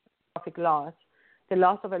huge catastrophic loss, the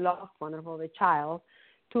loss of a loved one or of a child,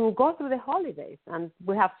 to go through the holidays. And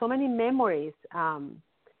we have so many memories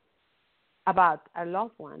about our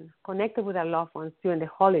loved one, connected with our loved ones during the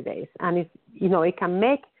holidays. And it's, it can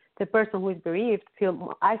make the person who is bereaved feel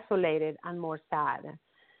more isolated and more sad.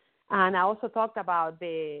 And I also talked about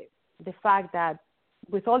the fact that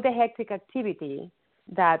with all the hectic activity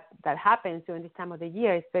that happens during this time of the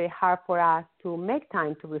year, it's very hard for us to make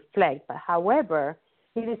time to reflect. But however,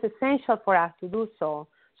 it is essential for us to do so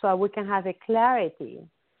that we can have the clarity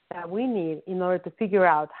that we need in order to figure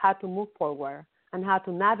out how to move forward and how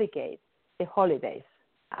to navigate the holidays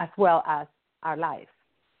as well as our life.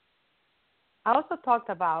 I also talked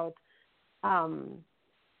about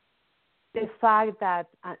the fact that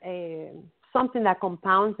something that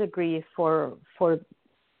compounds the grief for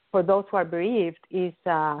those who are bereaved is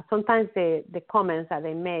sometimes the comments that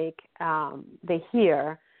they make, they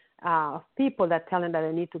hear of people that tell them that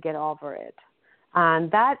they need to get over it.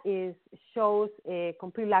 And that shows a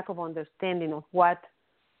complete lack of understanding of what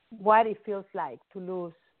it feels like to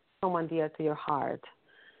lose someone dear to your heart.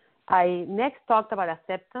 I next talked about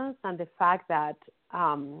acceptance and the fact that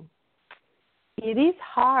it is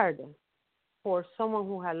hard for someone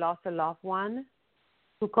who has lost a loved one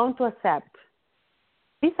to come to accept.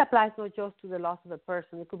 This applies not just to the loss of a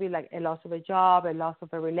person. It could be like a loss of a job, a loss of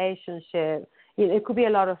a relationship. It could be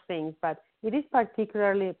a lot of things, but it is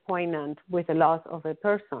particularly poignant with the loss of a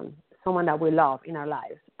person, someone that we love in our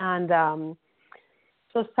lives. And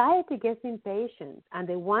society gets impatient, and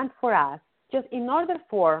they want for us, just in order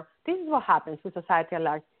for, this is what happens with society at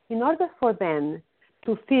large, in order for them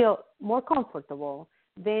to feel more comfortable,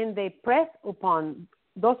 then they press upon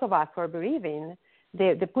those of us who are bereaving,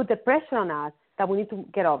 they put the pressure on us that we need to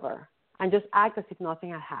get over and just act as if nothing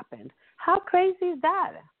had happened. How crazy is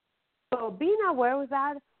that? So being aware of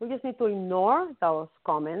that, we just need to ignore those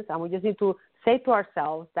comments, and we just need to say to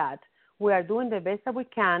ourselves that we are doing the best that we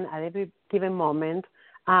can at every given moment,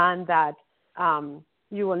 and that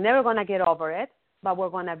you will never going to get over it, but we're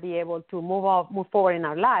going to be able to move forward in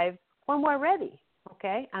our lives when we're ready,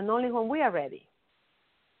 okay, and only when we are ready.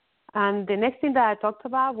 And the next thing that I talked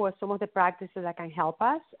about was some of the practices that can help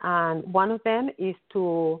us, and one of them is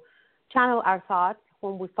to channel our thoughts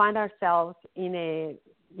when we find ourselves in a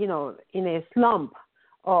slump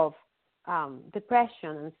of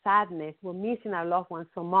depression and sadness. We're missing our loved ones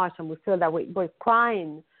so much, and we feel that we're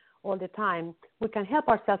crying all the time. We can help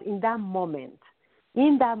ourselves in that moment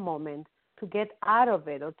to get out of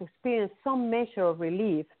it or to experience some measure of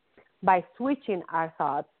relief by switching our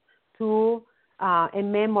thoughts to a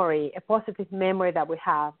memory, a positive memory that we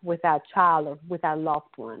have with our child or with our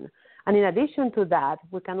loved one. And in addition to that,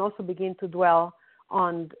 we can also begin to dwell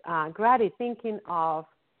on gratitude, thinking of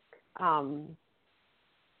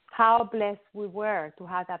how blessed we were to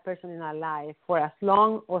have that person in our life for as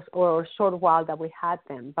long or a short while that we had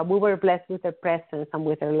them. But we were blessed with their presence and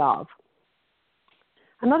with their love.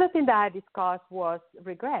 Another thing that I discussed was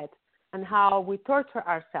regret and how we torture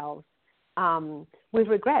ourselves with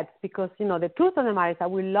regrets, because, the truth of the matter is that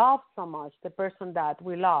we love so much the person that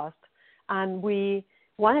we lost, and we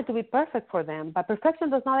wanted to be perfect for them, but perfection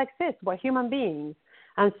does not exist. We're human beings.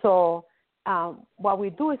 And so what we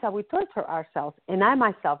do is that we torture ourselves, and I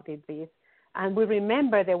myself did this, and we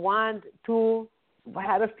remember I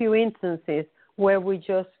have a few instances where we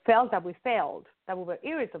just felt that we failed, that we were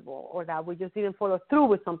irritable, or that we just didn't follow through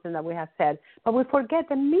with something that we had said. But we forget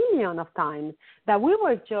a million of times that we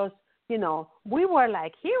were just, we were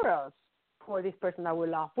like heroes for this person that we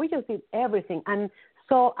love. We just did everything. And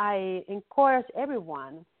so I encourage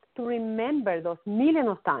everyone to remember those million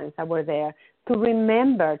of times that we're there, to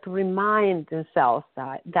remind themselves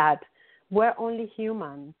that we're only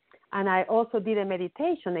human. And I also did a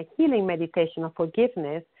meditation, a healing meditation of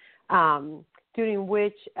forgiveness, during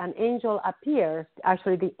which an angel appears,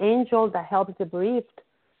 actually the angel that helps the bereaved,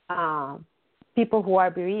 people who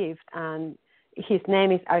are bereaved, and his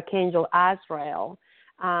name is Archangel Azrael.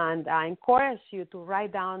 And I encourage you to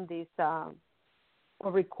write down this or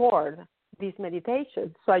record this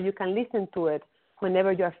meditation so you can listen to it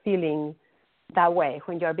whenever you're feeling that way,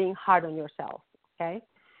 when you're being hard on yourself, okay?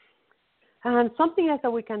 And something else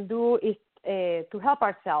that we can do is to help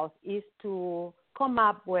ourselves is to come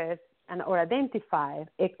up with or identify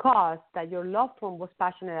a cause that your loved one was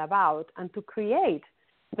passionate about, and to create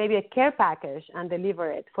maybe a care package and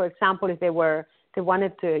deliver it. For example, if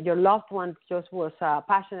your loved one just was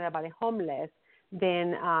passionate about the homeless,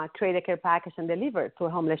 then create a care package and deliver it to a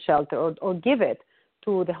homeless shelter, or give it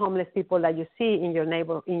to the homeless people that you see in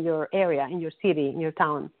your area, in your city, in your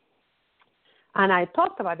town. And I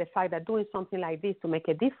talked about the fact that doing something like this to make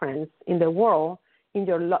a difference in the world, in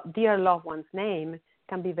your dear loved one's name,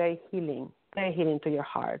 can be very healing to your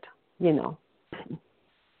heart,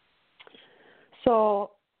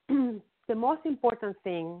 So the most important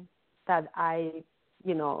thing that I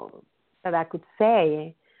could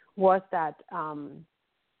say was that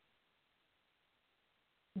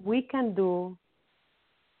we can do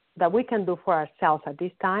for ourselves at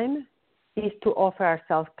this time is to offer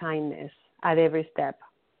ourselves kindness at every step,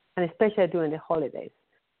 and especially during the holidays.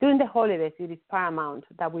 During the holidays, it is paramount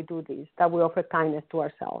that we do this, that we offer kindness to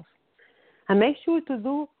ourselves. And make sure to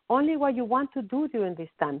do only what you want to do during this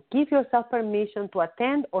time. Give yourself permission to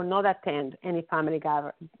attend or not attend any family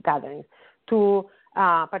gatherings, to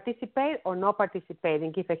participate or not participate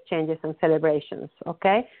in gift exchanges and celebrations,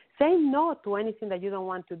 okay? Say no to anything that you don't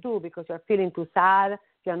want to do because you're feeling too sad,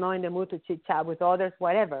 you're not in the mood to chit-chat with others,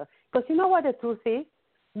 whatever. Because you know what the truth is?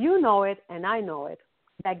 You know it and I know it,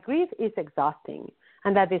 that grief is exhausting,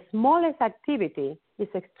 and that the smallest activity is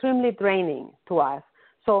extremely draining to us.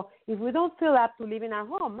 So if we don't feel up to leaving our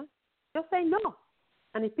home, just say no.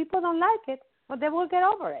 And if people don't like it, well, they will get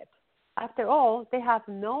over it. After all, they have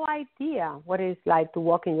no idea what it's like to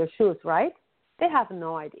walk in your shoes, right? They have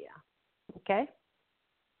no idea, okay?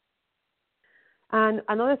 And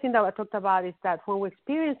another thing that I talked about is that when we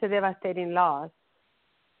experience a devastating loss,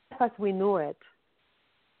 as we knew it,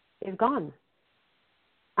 is gone.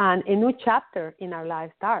 And a new chapter in our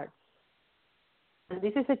life starts. And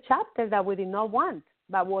this is a chapter that we did not want,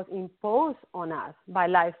 but was imposed on us by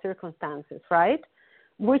life circumstances, right?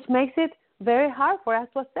 Which makes it very hard for us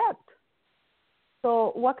to accept.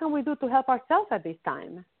 So what can we do to help ourselves at this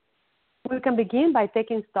time? We can begin by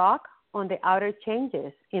taking stock on the outer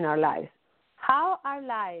changes in our lives. How our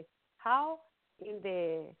life, how in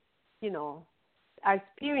the, our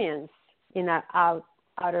experience in our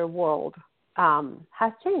outer world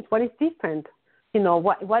has changed. What is different?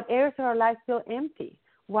 What areas of our life feel empty?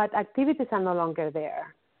 What activities are no longer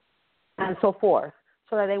there? And so forth.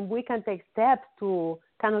 So that then we can take steps to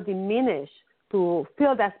kind of diminish, to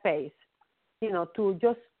fill that space, to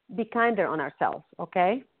just be kinder on ourselves,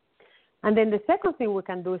 okay? And then the second thing we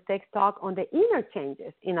can do is take stock on the inner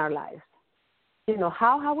changes in our lives.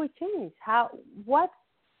 How have we changed?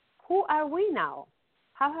 Who are we now?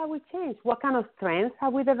 How have we changed? What kind of strengths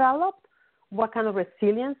have we developed? What kind of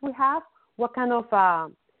resilience we have? What kind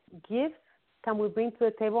of gifts can we bring to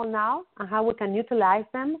the table now, and how we can utilize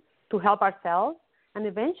them to help ourselves and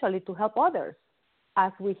eventually to help others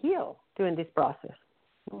as we heal during this process,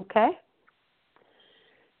 okay?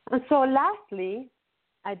 And so lastly,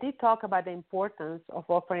 I did talk about the importance of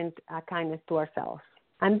offering kindness to ourselves.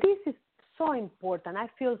 And this is so important. I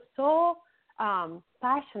feel so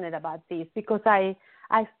passionate about this because I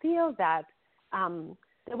feel that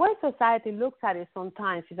the way society looks at it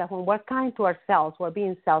sometimes is that when we're kind to ourselves, we're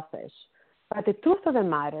being selfish. But the truth of the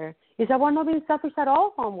matter is that we're not being selfish at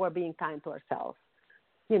all when we're being kind to ourselves.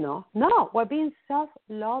 No, we're being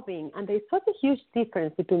self-loving. And there's such a huge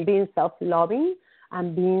difference between being self-loving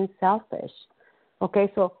and being selfish.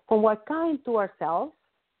 Okay, so when we're kind to ourselves,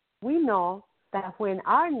 we know that when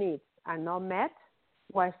our needs are not met,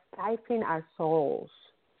 we're stifling our souls.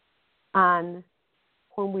 And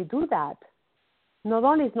when we do that, not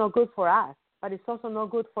only is it not good for us, but it's also not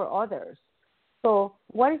good for others. So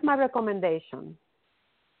what is my recommendation?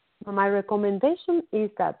 My recommendation is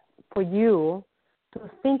that for you to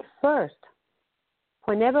think first.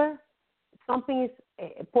 Whenever something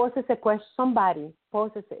poses a question, somebody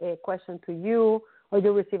poses a question to you, or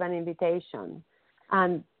you receive an invitation,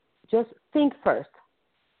 and just think first.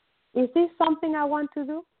 Is this something I want to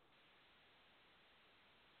do?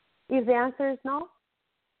 If the answer is no,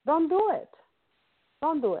 don't do it.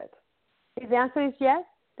 Don't do it. If the answer is yes,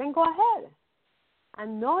 then go ahead.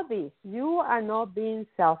 And know this, you are not being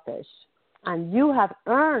selfish, and you have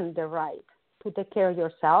earned the right to take care of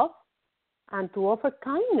yourself and to offer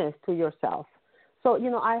kindness to yourself. So,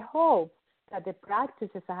 I hope that the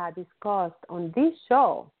practices I have discussed on this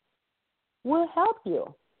show will help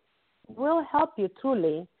you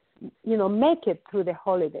truly, make it through the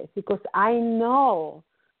holidays, because I know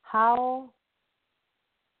how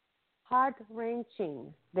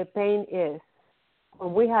heart-wrenching the pain is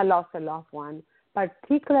when we have lost a loved one,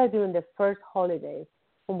 particularly during the first holidays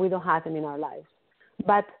when we don't have them in our lives.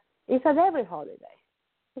 But It's at every holiday.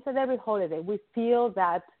 It's at every holiday. We feel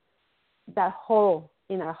that hole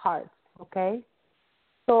in our hearts, okay?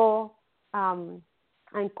 So I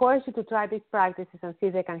encourage you to try these practices and see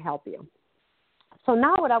if they can help you. So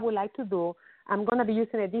now what I would like to do, I'm going to be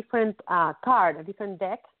using a different card, a different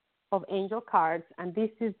deck of angel cards, and this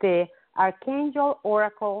is the Archangel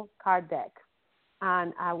Oracle card deck.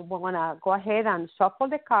 And I want to go ahead and shuffle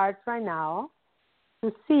the cards right now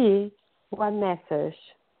to see what message.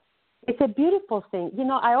 It's a beautiful thing.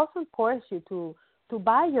 I also encourage you to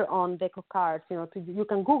buy your own deck of cards. You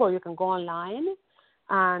can Google, you can go online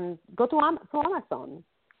and go to Amazon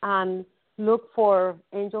and look for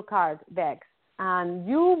angel card decks. And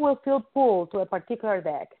you will feel pulled to a particular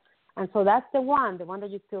deck. And so that's the one that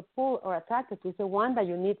you feel pulled or attracted to is the one that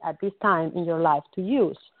you need at this time in your life to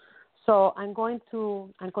use. So I'm going to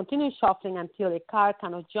continue shuffling until a card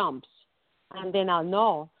kind of jumps. And then I'll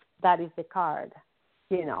know that is the card,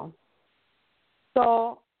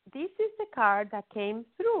 So this is the card that came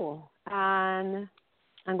through. And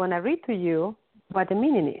I'm going to read to you what the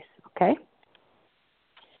meaning is, okay?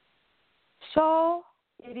 So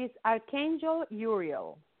it is Archangel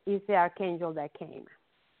Uriel is the archangel that came.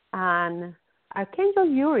 And Archangel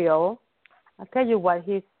Uriel, I'll tell you what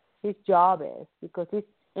his job is, because these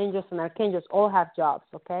angels and archangels all have jobs,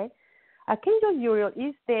 okay? Archangel Uriel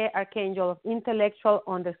is the archangel of intellectual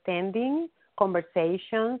understanding,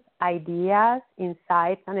 conversations, ideas,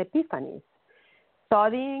 insights, and epiphanies,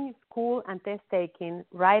 studying, school and test-taking,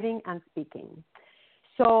 writing, and speaking.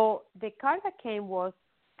 So the card that came was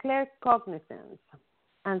claircognizance.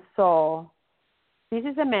 And so this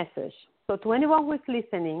is a message. So to anyone who is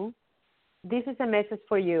listening, this is a message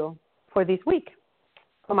for you for this week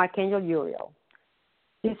from Archangel Uriel.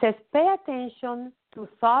 It says, pay attention to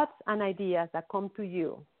thoughts and ideas that come to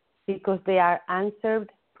you because they are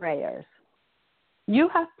answered prayers. You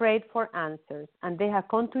have prayed for answers, and they have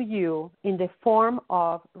come to you in the form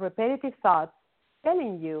of repetitive thoughts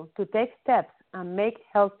telling you to take steps and make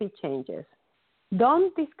healthy changes.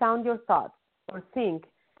 Don't discount your thoughts or think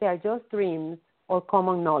they are just dreams or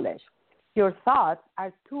common knowledge. Your thoughts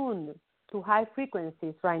are tuned to high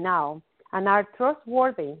frequencies right now and are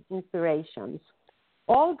trustworthy inspirations.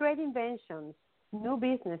 All great inventions, new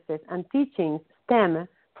businesses, and teachings stem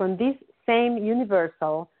from this same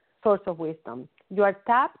universal source of wisdom. You are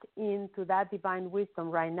tapped into that divine wisdom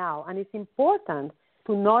right now, and it's important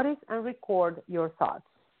to notice and record your thoughts.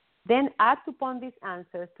 Then add upon these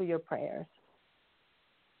answers to your prayers.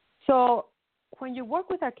 So when you work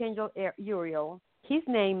with Archangel Uriel, his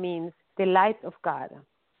name means the light of God.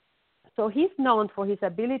 So he's known for his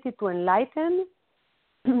ability to enlighten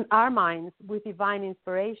our minds with divine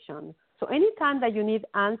inspiration. So anytime that you need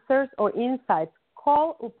answers or insights,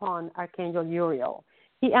 call upon Archangel Uriel.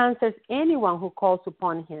 He answers anyone who calls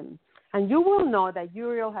upon him. And you will know that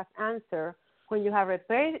Uriel has answered when you have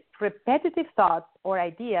repetitive thoughts or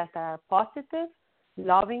ideas that are positive,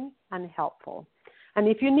 loving, and helpful. And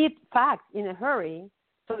if you need facts in a hurry,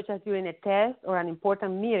 such as during a test or an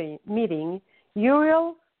important meeting,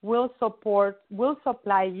 Uriel will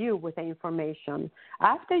supply you with the information.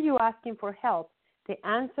 After you ask him for help, the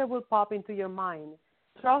answer will pop into your mind.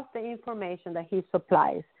 Trust the information that he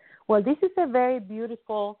supplies. Well, this is a very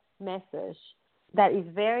beautiful message that is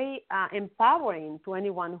very empowering to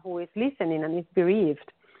anyone who is listening and is bereaved.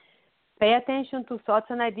 Pay attention to thoughts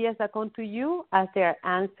and ideas that come to you as they are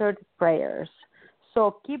answered prayers.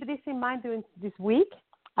 So keep this in mind during this week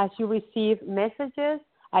as you receive messages,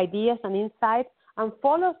 ideas, and insights, and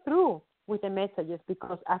follow through with the messages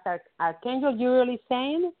because as Archangel Uriel is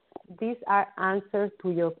saying, these are answers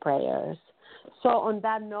to your prayers. So on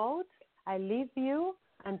that note, I leave you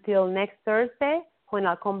until next Thursday when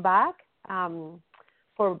I'll come back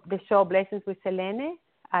for the show Blessings with Selene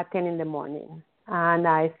at 10 in the morning. And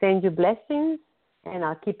I send you blessings, and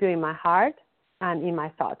I'll keep you in my heart and in my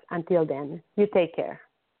thoughts. Until then, you take care.